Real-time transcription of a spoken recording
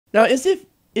Now, as if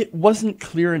it wasn't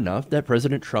clear enough that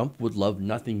President Trump would love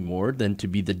nothing more than to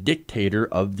be the dictator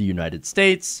of the United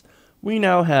States, we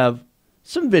now have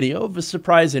some video of a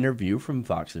surprise interview from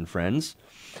Fox and Friends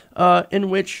in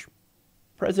which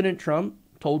President Trump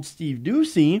told Steve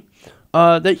Doocy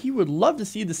that he would love to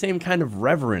see the same kind of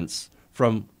reverence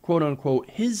from quote-unquote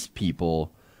his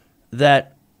people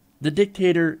that the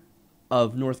dictator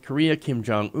of North Korea, Kim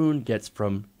Jong-un, gets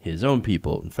from his own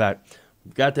people. In fact,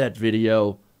 we've got that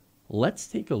video. Let's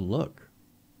take a look.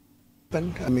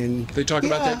 I mean, they talked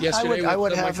about that yesterday. I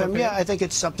would have him. Yeah, I think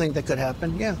it's something that could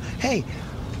happen. Yeah. Hey,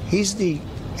 he's the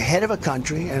head of a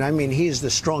country, and I mean, he is the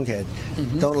strong head.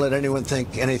 Don't let anyone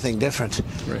think anything different.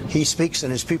 Right. He speaks,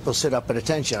 and his people sit up at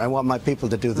attention. I want my people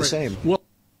to do the same. Well,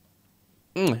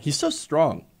 he's so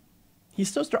strong.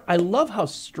 He's so strong. I love how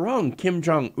strong Kim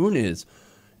Jong-un is.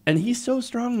 And he's so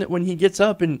strong that when he gets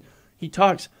up and he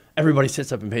talks, everybody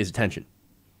sits up and pays attention.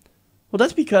 Well,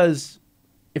 that's because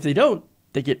if they don't,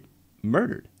 they get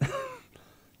murdered.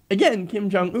 Again, Kim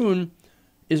Jong-un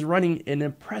is running an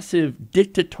oppressive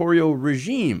dictatorial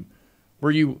regime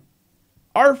where you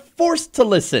are forced to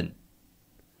listen.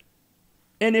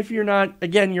 And if you're not,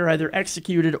 again, you're either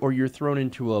executed or you're thrown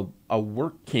into a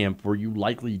work camp where you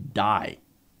likely die.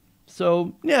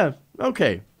 So, yeah,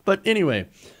 okay. But anyway,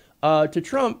 to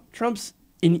Trump, Trump's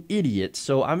an idiot,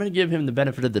 so I'm going to give him the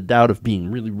benefit of the doubt of being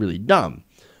really, really dumb.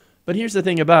 But here's the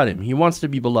thing about him. He wants to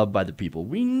be beloved by the people.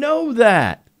 We know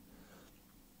that.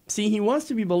 See, he wants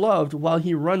to be beloved while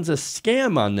he runs a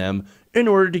scam on them in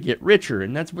order to get richer.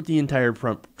 And that's what the entire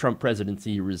Trump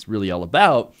presidency is really all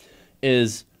about,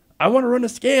 is I want to run a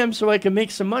scam so I can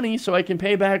make some money so I can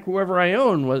pay back whoever I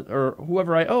own or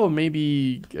whoever I owe.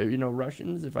 Maybe,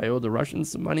 Russians, if I owe the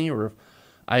Russians some money, or if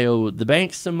I owe the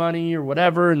banks some money or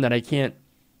whatever, and that I can't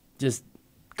just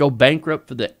go bankrupt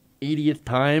for the 80th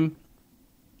time.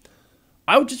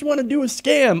 I would just want to do a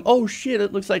scam. Oh, shit,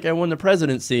 it looks like I won the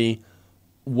presidency.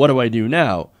 What do I do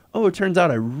now? Oh, it turns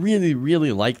out I really,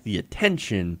 really like the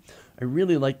attention. I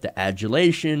really like the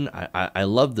adulation. I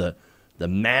love the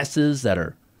masses that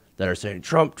are saying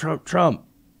Trump, Trump, Trump.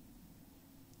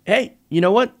 Hey, you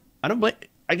know what? I don't blame.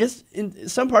 I guess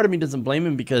some part of me doesn't blame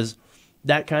him, because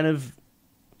that kind of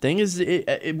thing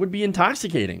it would be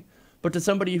intoxicating. But to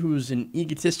somebody who's an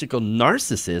egotistical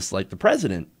narcissist like the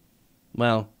president,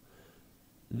 well,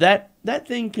 that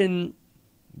thing can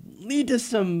lead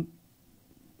to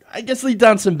lead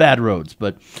down some bad roads.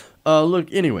 But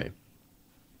look, anyway,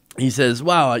 he says,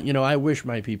 wow, I wish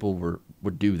my people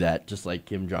would do that, just like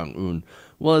Kim Jong-un.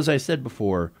 Well, as I said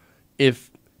before,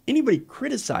 if anybody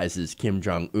criticizes Kim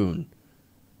Jong-un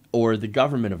or the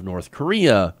government of North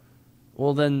Korea,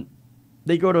 well, then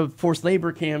they go to forced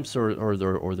labor camps, or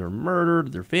they're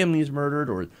murdered, their family's murdered,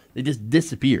 or they just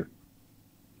disappear.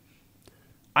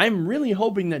 I'm really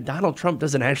hoping that Donald Trump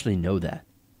doesn't actually know that.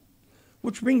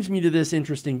 Which brings me to this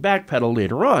interesting backpedal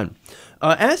later on.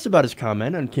 Asked about his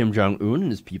comment on Kim Jong-un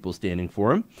and his people standing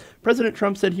for him, President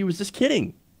Trump said he was just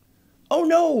kidding. Oh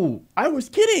no, I was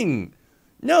kidding.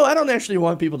 No, I don't actually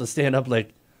want people to stand up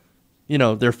like,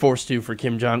 they're forced to for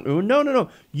Kim Jong-un. No.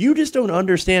 You just don't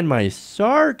understand my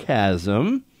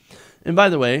sarcasm. And by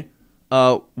the way,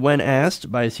 when asked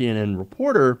by a CNN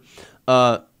reporter,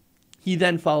 he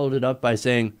then followed it up by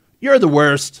saying, "You're the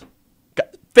worst.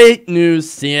 Fake news,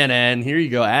 CNN. Here you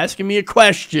go, asking me a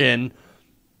question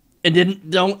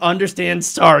and don't understand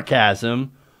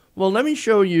sarcasm." Well, let me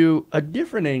show you a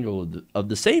different angle of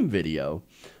the same video,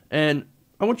 and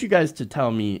I want you guys to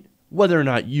tell me whether or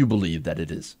not you believe that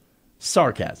it is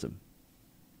sarcasm.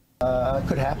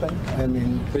 Could happen. I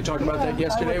mean, they talked about that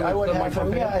yesterday. I would with have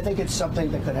him. Yeah, I think it's something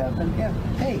that could happen. Yeah.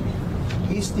 Hey,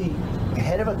 he's the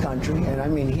head of a country, and I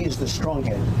mean, he is the strong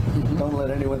head. Don't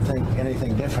let anyone think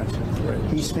anything different.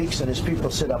 Right. He speaks, and his people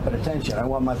sit up at attention. I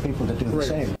want my people to do the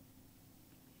same.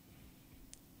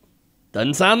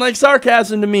 Doesn't sound like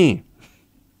sarcasm to me.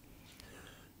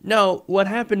 No, what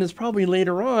happened is probably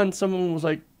later on, someone was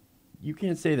like, you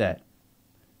can't say that.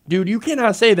 Dude, you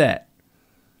cannot say that.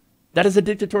 That is a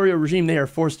dictatorial regime. They are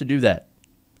forced to do that.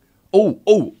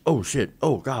 Oh, shit.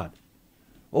 Oh, God.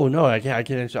 Oh, no, I can't.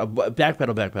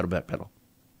 Backpedal.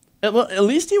 Well, at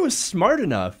least he was smart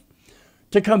enough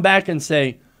to come back and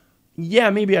say, yeah,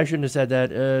 maybe I shouldn't have said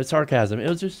that. Sarcasm. It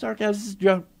was just sarcasm. It's a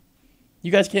joke.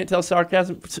 You guys can't tell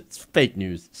sarcasm? It's fake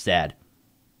news. Sad.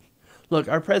 Look,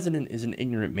 our president is an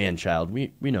ignorant man-child.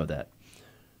 We know that.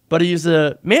 But he's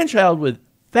a man-child with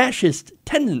fascist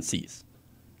tendencies,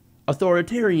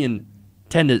 authoritarian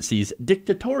tendencies,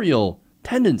 dictatorial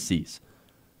tendencies.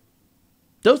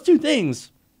 Those two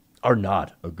things are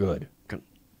not a good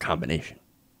combination.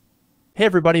 Hey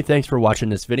everybody, thanks for watching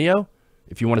this video.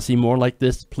 If you want to see more like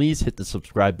this, please hit the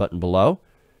subscribe button below.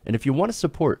 And if you want to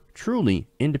support truly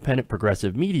independent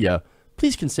progressive media,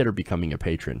 please consider becoming a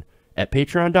patron at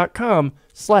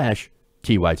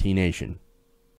patreon.com/TYTNation.